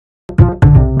To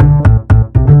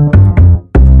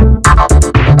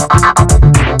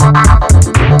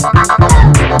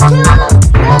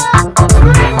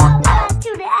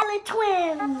the Allen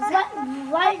Twins.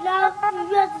 Right now,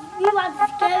 we watch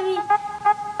scary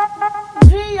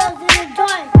videos in the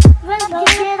dark. Let's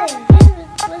get it.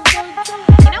 Let's go to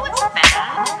it. You know what's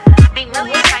bad? Being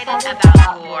really excited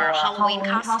about your Halloween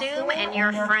costume and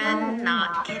your friend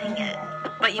not getting it.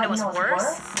 But you know what's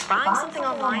worse? Buying something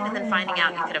online and then finding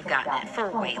out you could have gotten it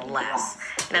for way less.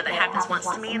 You know, that happens once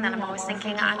to me, and then I'm always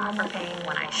thinking I'm overpaying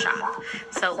when I shop.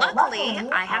 So luckily,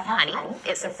 I have Honey.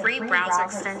 It's a free browser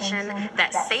extension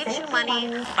that saves you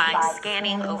money by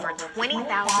scanning over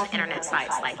 20,000 internet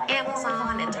sites like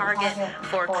Amazon and Target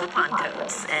for coupon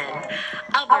codes and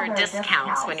other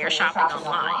discounts when you're shopping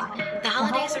online. The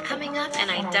holidays are coming up, and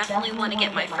I definitely want to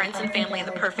get my friends and family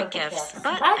the perfect gifts,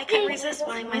 but I couldn't resist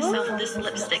buying myself this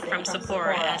lipstick from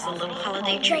Sephora as a little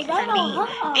holiday treat for me.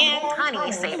 And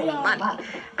Honey saved me money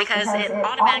because it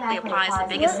automatically applies the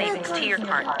biggest savings to your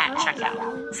cart at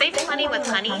checkout. Saving money with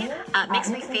Honey makes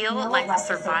me feel like a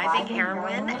surviving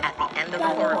heroine at the end of the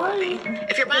horror movie.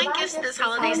 If you're buying gifts this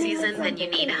holiday season, then you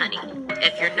need Honey.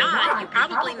 If you're not, you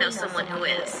probably know someone who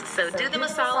is. So do them a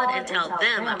solid and tell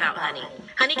them about Honey.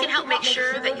 Honey can help make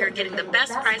sure that you're getting the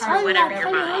best price for whatever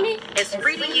you're buying. It's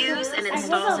free to use and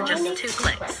installs in just 2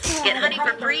 clicks. Get Honey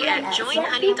for free at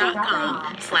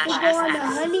joinhoney.com/ss.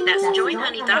 That's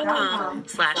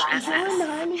joinhoney.com/ss.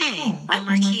 Hey, I'm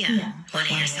Markia. Want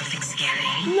to hear something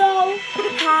scary? No,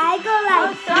 I go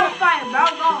like Sapphire, bro,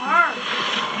 go hurt.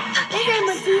 this ain't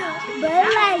Mattia, but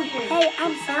like, hey,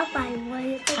 I'm Sapphire.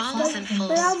 Fall is in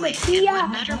full swing, and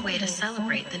what better way to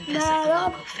celebrate than visit the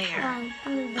local fair?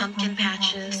 Pumpkin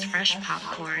patches, fresh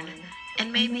popcorn,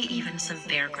 and maybe even some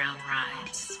fairground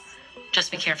rides.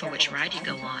 Just be careful which ride you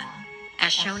go on,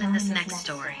 as shown in this next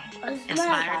story,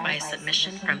 inspired by a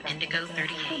submission from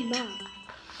Indigo38.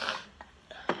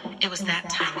 It was that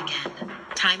time again,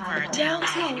 time for our town's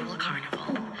annual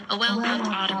carnival. A well-loved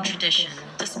autumn tradition,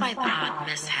 despite the odd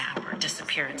mishap or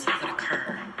disappearance that would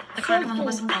occur. The carnival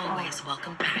was always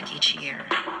welcomed back each year.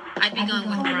 I'd be going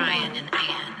with Brian and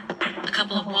Anne, a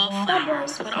couple of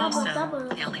wallflowers, but also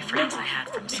the only friends I had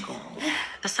from school.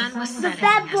 The sun was setting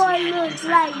as we headed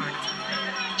inside the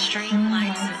carnival. String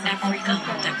lights in every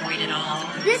color decorated all the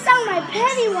booths. This sounds like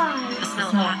Pennywise. The smell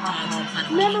of hot dogs and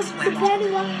funnel Remember cakes the wafted through the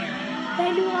Pennywise? air.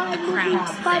 Pennywise The crowd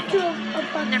was thick,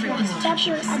 and everyone's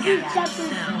attention was scattered,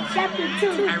 so chapter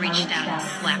 2. I reached out and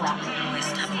slapped a little boy's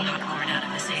tub of popcorn out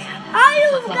of his hand. Are you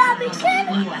got me Blew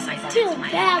kidding? up as I tipped my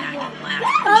head back and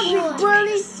laughed. Ugly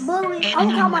bully. Anne I'm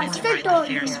and I talking about wanted to ride sit the on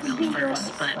Ferris wheel first,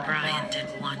 but Brian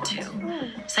didn't want to,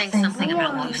 saying something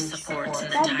about loose supports and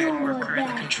the tired worker at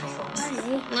the controls.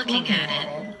 Looking at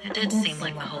it, it did seem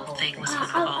like the whole thing was for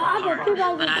the ball part, but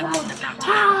I wasn't about to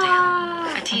bow down.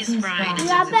 I teased Brian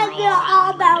into I the bet they're all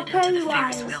about into the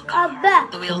Ferris Pennywise. wheel I car.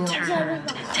 bet. The wheel turned,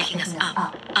 taking us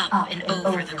up, and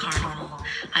over the carnival.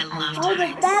 I loved Oh, the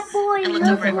heights. bad boy I looked looks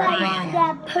over at like Brian.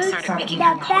 that I person, started making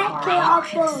that him fat call kid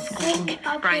off rock, of squeak.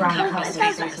 Brian covered his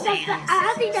face with his hands.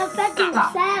 I think that fat kid is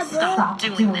sad, bro. Stop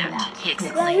doing that, he Yeah, he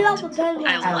exclaimed. off of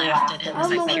Pennywise. I laughed at him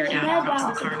as I peered out across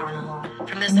the carnival.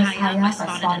 From this high up, I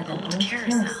spotted an old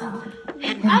carousel.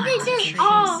 Hidden I behind think some this trees.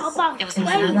 all about It was full,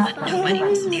 but nobody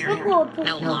was near it.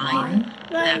 No line.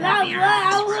 That would be our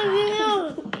next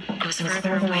ride. It was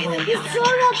further away than the other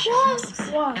attractions.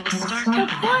 It was stark out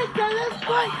and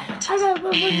quiet.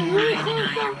 And Ryan and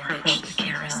I approached the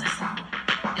carousel.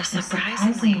 It was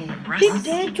surprisingly rusty.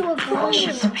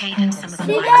 Chipped paint and some of the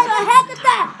See, lights that's the heck were of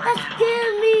that. worn That out.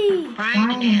 scared me.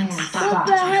 Brian and Anne What stopped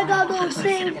the heck are so those we could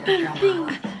things? get a better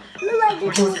Things. look. Look like they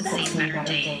do Horses had seen that. better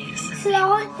days, and See, they I were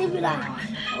want to be like,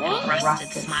 worn.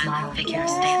 Rusted, smiling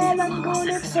figures and dancing I'm along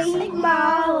the gonna center take circle.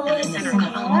 my In the center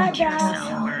column of the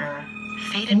carousel were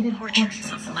faded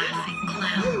portraits of laughing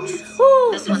clowns. Ooh,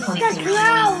 This one seems that really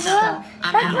clown, messed huh? up.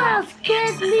 I'm That out, clown Anne scared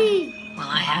said. me. Well,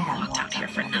 I hadn't walked out here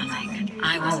for nothing.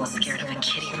 I wasn't scared of a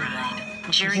kiddie ride.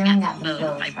 Jeering at them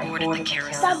both, I boarded the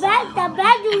carousel. The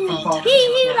bad dude,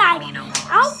 he like,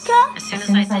 okay. As soon as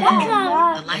I did,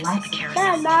 That's the lights of the carousel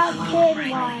That's not glowed kid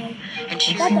brightly, ride. and That's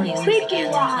cheering a music creepy began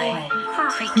to play.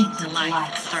 ride. Creaking to life,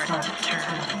 it started to turn.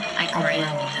 I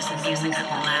grinned as the music got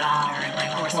louder and my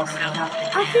horse rode up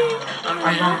I feel,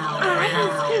 around,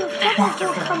 faster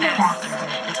and faster,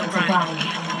 until Brian and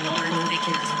Anne blurred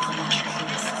figures among the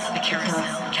trees. The carousel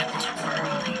kept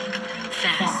twirling,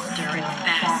 faster and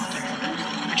faster.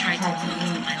 I tried to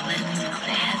move my limbs, and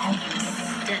the heavy was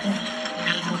stiff.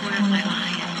 Out of the corner of my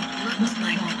eye, it looked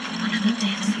like one of the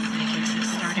dancing figures had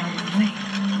started moving.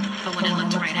 But when I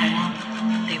looked right at it,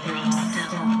 they were all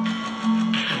still.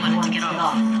 I wanted to get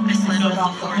off. I slid off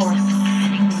off the horse that was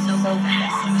spinning so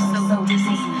fast, I was so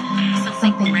dizzy.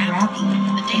 Something grabbed me,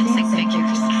 the dancing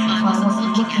figures. While I was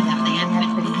looking at them, they had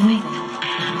been moving.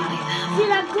 Not only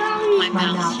them, my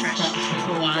mouth stretched to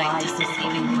a wide,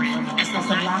 deceiving grin as the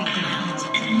laughing clowns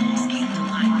came to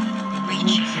life,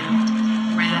 reaching out,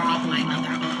 grabbing my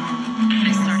other arm.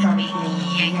 I started being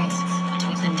yanked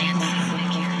between the dancing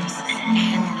figures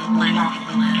and the laughing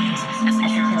clowns as the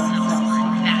carousel was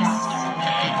flying faster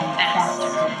and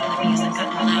faster. The music got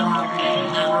louder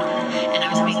and louder, and I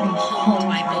was being pulled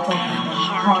by both of them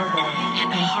harder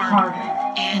and harder.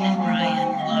 Anne and Ryan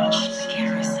watched the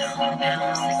carousel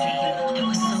bounce again. It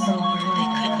was so hard they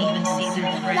couldn't even see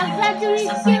their friend.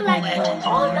 Something wet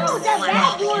oh no, that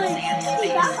bad boy.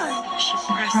 She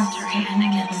pressed her hand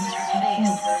against her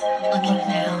face. Looking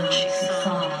down, she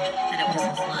saw that it was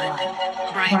blood.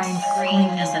 Brian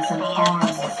screamed as an arm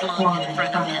was flung in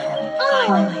front of him.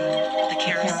 Finally, the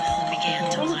carousel began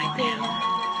to wind down.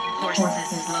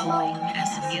 Horses slowing as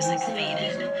the music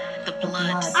faded. The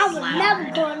blood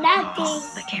splattered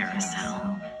off the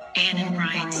carousel. Anne and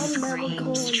Brian's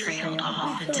screams trailed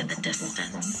off into the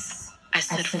distance. I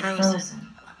stood frozen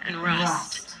and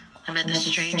rushed amid the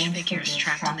strange figures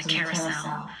trapped in the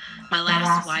carousel. My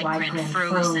last wide grin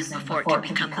frozen before it could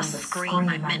become the scream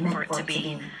I meant for it to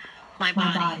be. My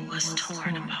body was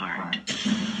torn apart,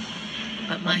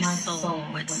 but my soul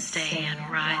would stay and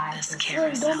ride this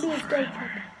carousel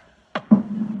forever.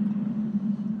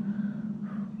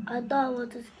 I thought it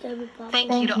was a scary part.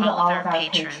 Thank you to all of our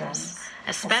patrons,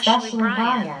 especially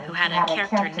Brian, who had a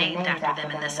character named after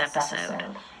them in this episode.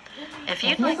 If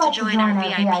you'd like to join our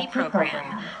VIP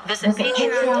program, visit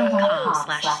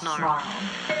patreon.com/snarl.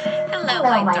 Hello,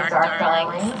 my dark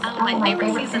darlings. My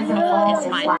favorite season is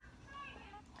mine.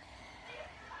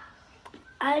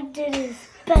 I didn't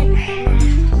expect that.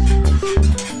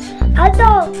 I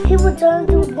thought he would turn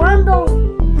to one of those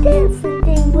dancing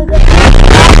things with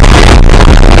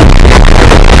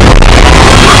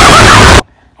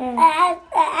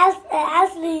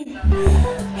Actually,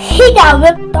 he got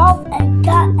ripped off and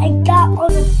got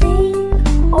on the thing,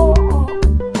 or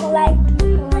like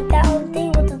got on the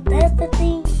thing with the dancing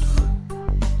thing.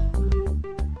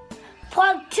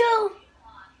 Part 2.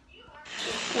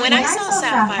 When I saw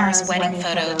Sapphire's wedding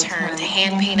photo turned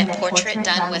hand-painted portrait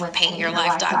done with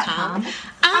paintyourlife.com,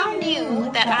 I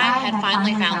knew that I had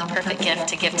finally found the perfect gift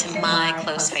to give to my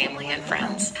close family and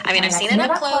friends. I mean, I've seen it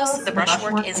up close. The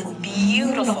brushwork is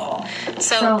beautiful.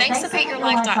 So thanks to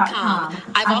paintyourlife.com,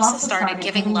 I've also started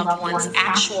giving loved ones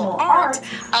actual art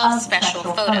of special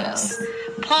photos.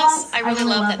 Plus, I really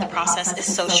love that the process is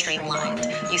so streamlined.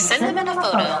 You send them in a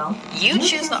photo, you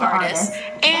choose the artist,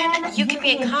 and you can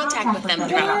be in contact with them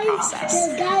throughout the process.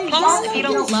 Plus, if you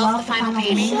don't love the final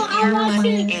painting, your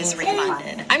money is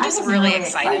refunded. I'm just really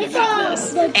excited about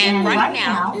this. And right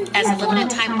now, as a limited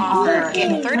time offer,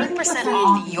 get 30%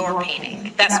 off your painting.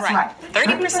 That's right,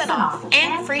 30% off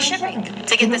and free shipping.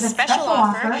 To get this special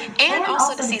offer and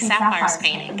also to see Sapphire's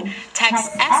painting, text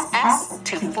SS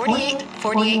to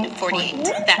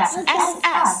 484848. That's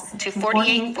SS to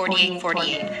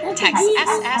 484848. Text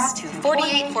SS to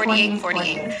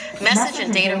 484848. Message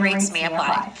and data rates may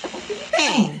apply.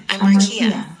 Hey, I'm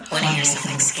Markia. Want to hear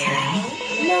something scary?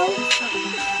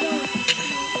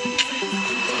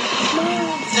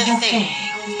 The Thing.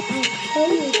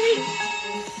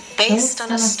 Based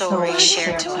on a story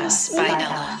shared to us by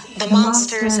Ella, the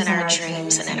monsters in our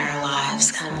dreams and in our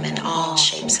lives come in all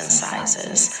shapes and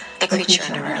sizes. The creature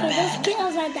under our bed,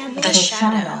 the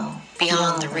shadow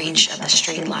beyond the reach of the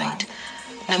streetlight.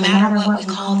 No matter what we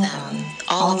call them,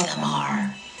 all of them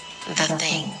are the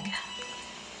Thing.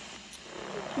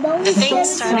 The Thing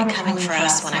started coming for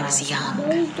us when I was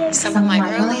young. Some of my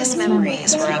earliest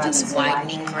memories were of its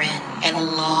widening grin and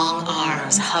long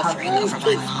arms hovering over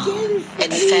my mom.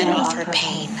 It fed off her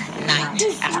pain night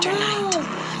after night.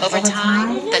 Over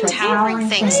time, the towering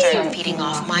Thing started feeding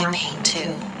off my pain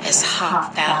too, its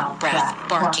hot, foul breath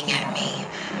barking at me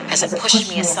as it pushed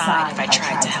me aside if I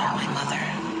tried to help my mother.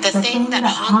 The Thing that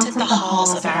haunted the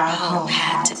halls of our home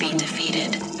had to be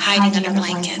defeated, hiding under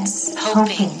blankets,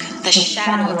 hoping the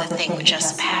shadow of the Thing would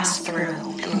just pass through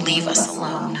and leave us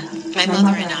alone. My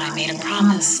mother and I made a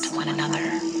promise to one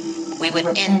another. We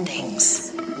would end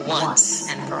things once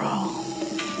and for all.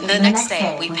 The next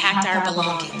day, we packed our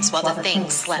belongings while the Thing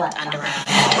slept under our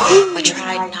bed. We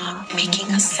tried not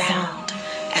making a sound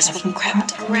as we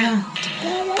crept around,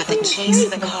 but the keys to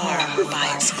the car were by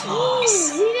its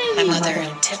claws. My mother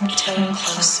tiptoed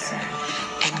closer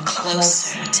and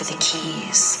closer to the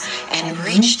keys and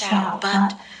reached out,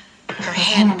 but Her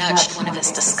hand nudged one of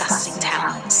its disgusting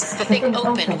talons. The thing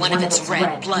opened one of its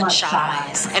red, bloodshot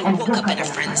eyes and woke up in a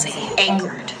frenzy,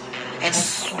 angered and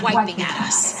swiping at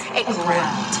us. It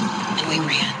growled, and we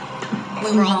ran.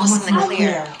 We were almost in the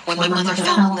clear when my mother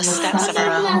fell on the steps of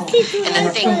our home, and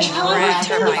the thing dragged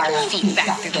her by her feet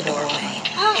back through the doorway.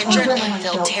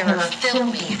 Adrenaline-filled terror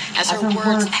filled me as her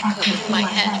words echoed through my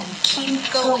head.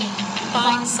 Keep going.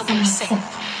 Find somewhere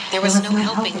safe. There was no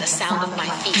helping the sound of my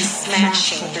feet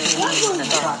smashing through leaves in the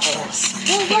dark forest.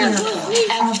 Fear filled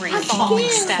every falling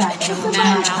step, and no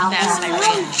matter how fast I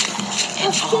ran,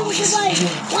 it always knew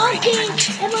where I turned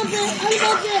to.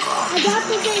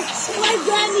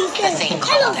 The thing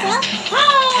called out,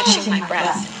 catching my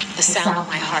breath. The sound of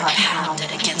my heart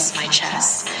pounded against my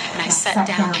chest, and I sat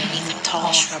down beneath a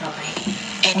tall shrubbery.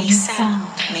 Any sound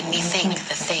made me think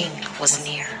the thing was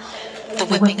near. The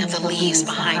whipping of the leaves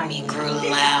behind me grew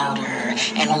louder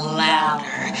and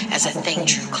louder as the thing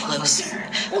drew closer.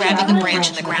 Grabbing a branch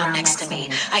in the ground next to me,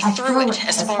 I threw it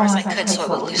as far as I could so it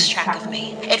would lose track of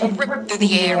me. It ripped through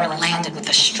the air and landed with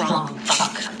a strong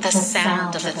thunk. The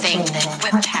sound of the thing then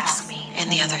whipped past me in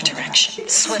the other direction.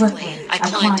 Swiftly, I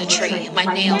climbed a tree, my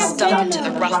nails dug into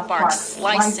the rough bark,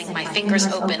 slicing my fingers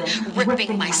open,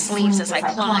 ripping my sleeves as I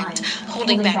climbed,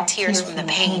 holding back tears from the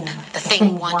pain. The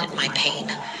thing wanted my pain,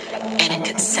 and it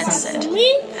could sense it,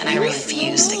 and I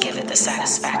refused to give it the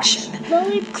satisfaction.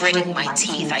 Gritting my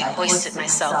teeth, I hoisted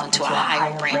myself into a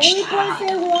higher branch to hide.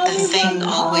 The thing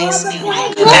always knew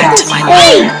I'd go back to my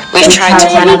mother. We've tried to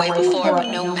run away before, but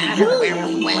no matter where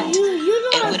we went,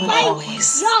 it would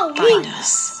always find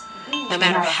us. No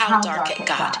matter how dark it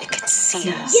got, it could see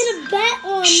us.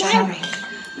 Shuddering,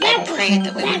 I prayed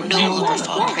that we would no longer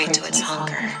fall prey to its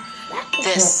hunger.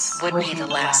 This would be the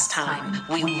last time.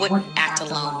 We wouldn't act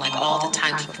alone like all the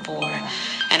times before,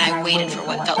 and I waited for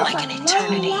what felt like an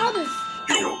eternity.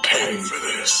 You'll pay for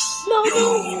this. No,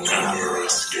 You'll never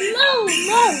escape me.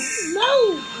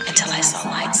 No. Until I saw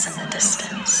lights in the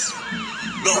distance.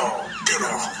 No, get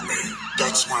off of me.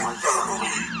 That's my family.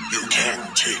 You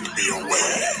can't take me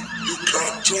away. You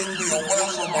can't take me away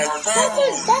from my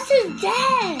family. That's his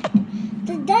dad.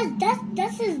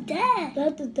 That's his dad.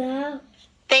 That's the dad.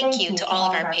 Thank you to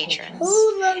all of our patrons.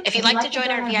 If you'd like to join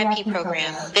our VIP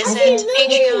program, visit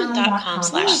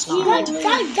patreon.com/small. I don't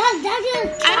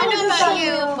know about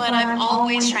you, but I'm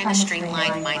always trying to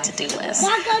streamline my to-do list.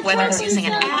 Whether it's using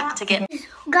an app to get...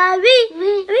 Guys, we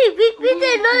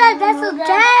didn't know that that's his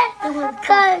dad,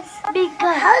 because I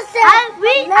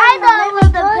thought it was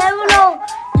the devil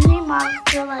dream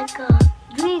monster, like a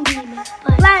dream demon,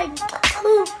 but like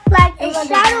a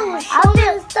shadow was shooting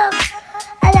and stuff,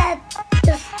 and that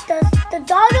the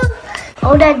daughter,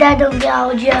 that dad don't get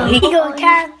out of jail. He gonna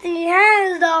cast the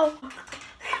hands though.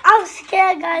 I'm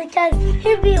scared, guys, because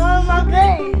he be on my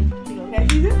bed. He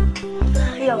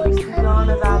gonna be on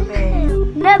our bed.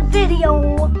 That video.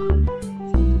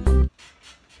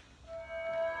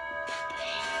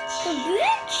 The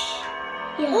bridge?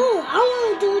 Yeah. Oh, I want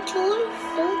to do a toy.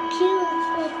 So cute.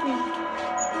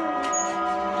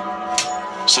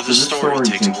 So the story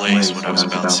takes place when I was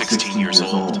about 16 years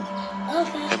old.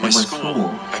 Okay. At my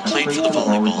school, I played for the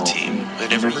volleyball team,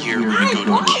 and every year we would go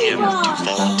to a camp and do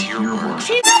volunteer work.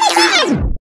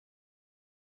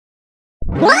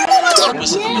 It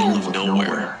was in the middle of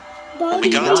nowhere. When we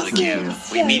got to the camp,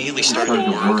 we immediately started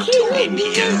work until 8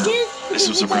 p.m. This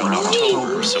was around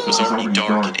October, so it was already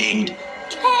dark at 8.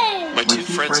 My two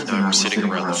friends and I were sitting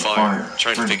around the fire,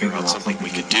 trying to figure out something we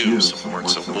could do so we weren't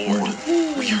so bored.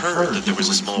 We heard that there was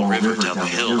a small river down the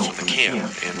hill from the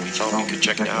camp, and we thought we could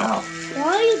check it out.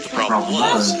 The problem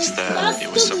was that it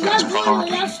was some guy's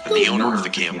property, and the owner of the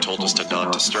camp told us to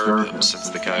not disturb him since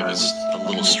the guy was a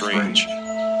little strange.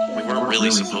 We weren't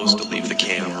really supposed to leave the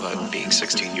camp, but being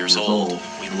 16 years old,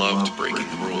 we loved breaking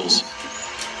the rules.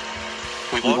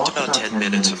 We walked about 10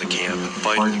 minutes from the camp and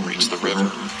finally reached the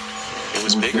river. It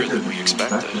was bigger than we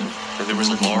expected, and there was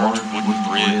a large wooden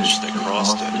bridge that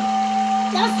crossed it.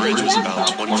 The bridge was about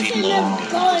 20 feet long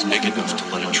and was big enough to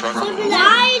let a truck go over.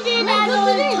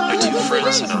 My two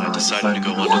friends and I decided to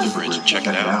go under the bridge and check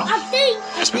it out.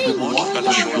 As we were walking by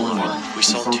the shoreline, we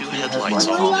saw two headlights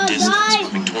off in the distance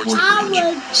moving towards the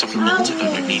bridge, so we bolted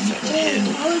underneath it and hid.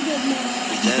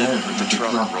 We then heard the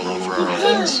truck roll over our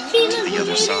heads to the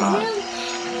other side.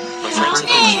 My friends and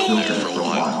I stood there for a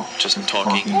while, just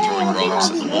talking and throwing rocks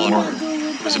in the water.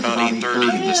 It was about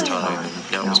 8:30 this time,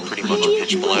 and now it was pretty much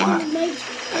pitch black.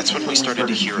 That's when we started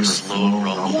to hear a slow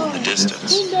rumble in the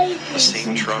distance. The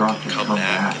same truck had come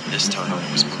back, and this time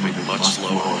it was moving much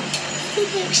slower.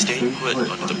 We stayed put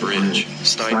under the bridge,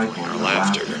 stifling our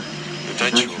laughter.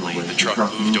 Eventually, the truck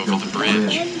moved over the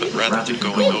bridge, but rather than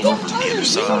going over to the other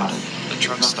side, the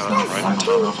truck stopped right on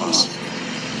top of us.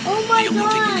 Oh my The only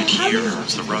thing you God. could hear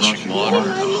was the rushing water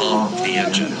and the hum of the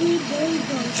engine.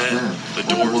 Then, the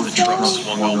door of the truck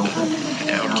swung open, and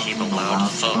out came a loud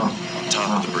thump on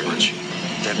top of the bridge.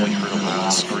 Then we heard a loud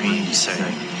scream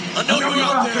saying, "I know you're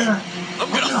out there! I'm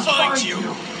gonna find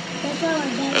you!"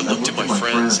 I looked at my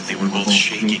friends, and they were both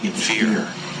shaking in fear.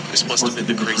 This must have been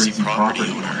the crazy property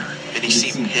owner, and he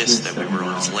seemed pissed that we were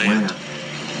on his land.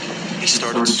 He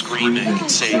started screaming and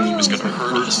saying he was going to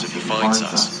hurt us if he finds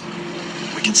us.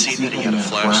 We could see that he had a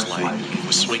flashlight, and he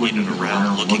was swinging it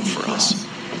around looking for us.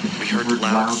 We heard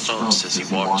loud thumps as he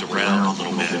walked around a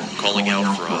little bit, calling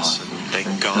out for us, and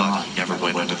thank God he never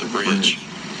went under the bridge.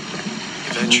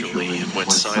 Eventually, it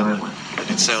went silent, and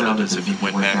it sounded as if he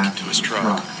went back into his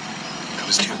truck. I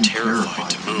was too terrified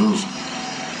to move.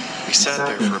 We sat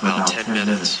there for about 10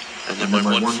 minutes, and then my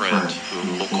one friend,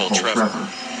 whom we'll call Trevor,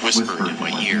 whispered in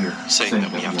my ear, saying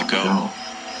that we have to go.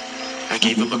 I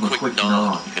gave him a quick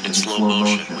nod, and in slow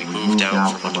motion we moved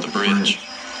out from under the bridge.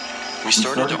 We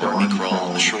started to army crawl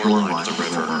on the shoreline of the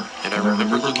river, and I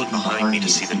remember looking behind me to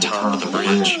see the top of the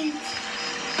bridge.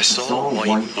 I saw a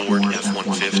white Ford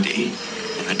F-150.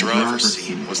 In the driver's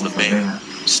seat was the man,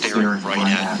 staring right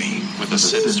at me with a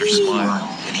sinister smile,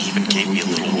 and he even gave me a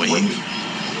little wave.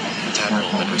 At that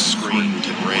moment, I screamed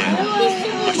and ran.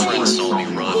 My friends saw me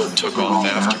run and took off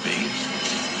after me.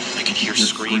 I could hear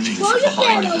screaming from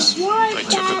behind us. I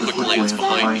took a quick glance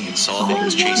behind me and saw that he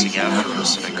was chasing after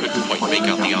us, and I couldn't quite make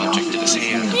out the object in his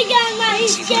hand. It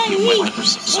seemed like a weapon of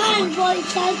some sort.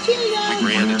 We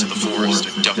ran into the forest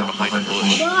and ducked behind a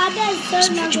bush. It was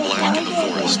pitch black in the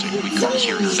forest, and we couldn't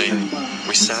hear a thing.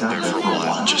 We sat there for a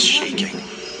while, just shaking.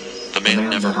 The man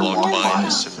never walked by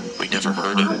us, and we never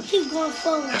heard him.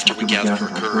 After we gathered our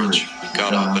courage, we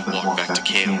got up and walked back to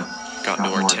camp, got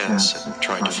into our tents, and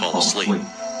tried to fall asleep.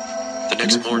 The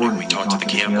next morning, we talked to the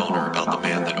camp owner about the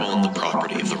man that owned the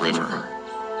property of the river.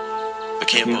 The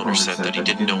camp owner said that he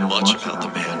didn't know much about the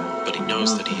man, but he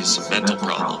knows that he has some mental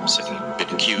problems and he'd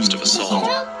been accused of assault.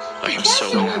 I am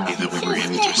so happy that we were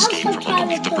able to escape from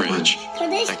underneath the bridge.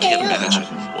 I can't imagine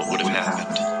what would have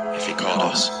happened if he caught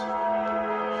us.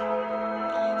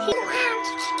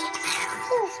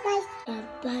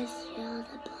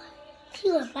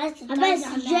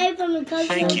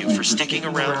 Thank you for sticking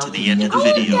around to the end of the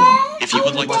video. If you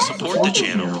would like to support the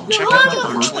channel, check out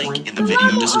the merch link in the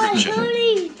video description.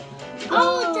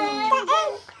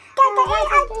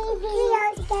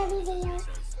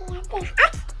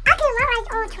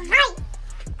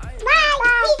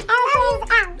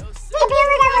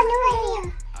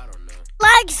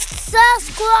 Like,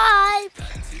 subscribe.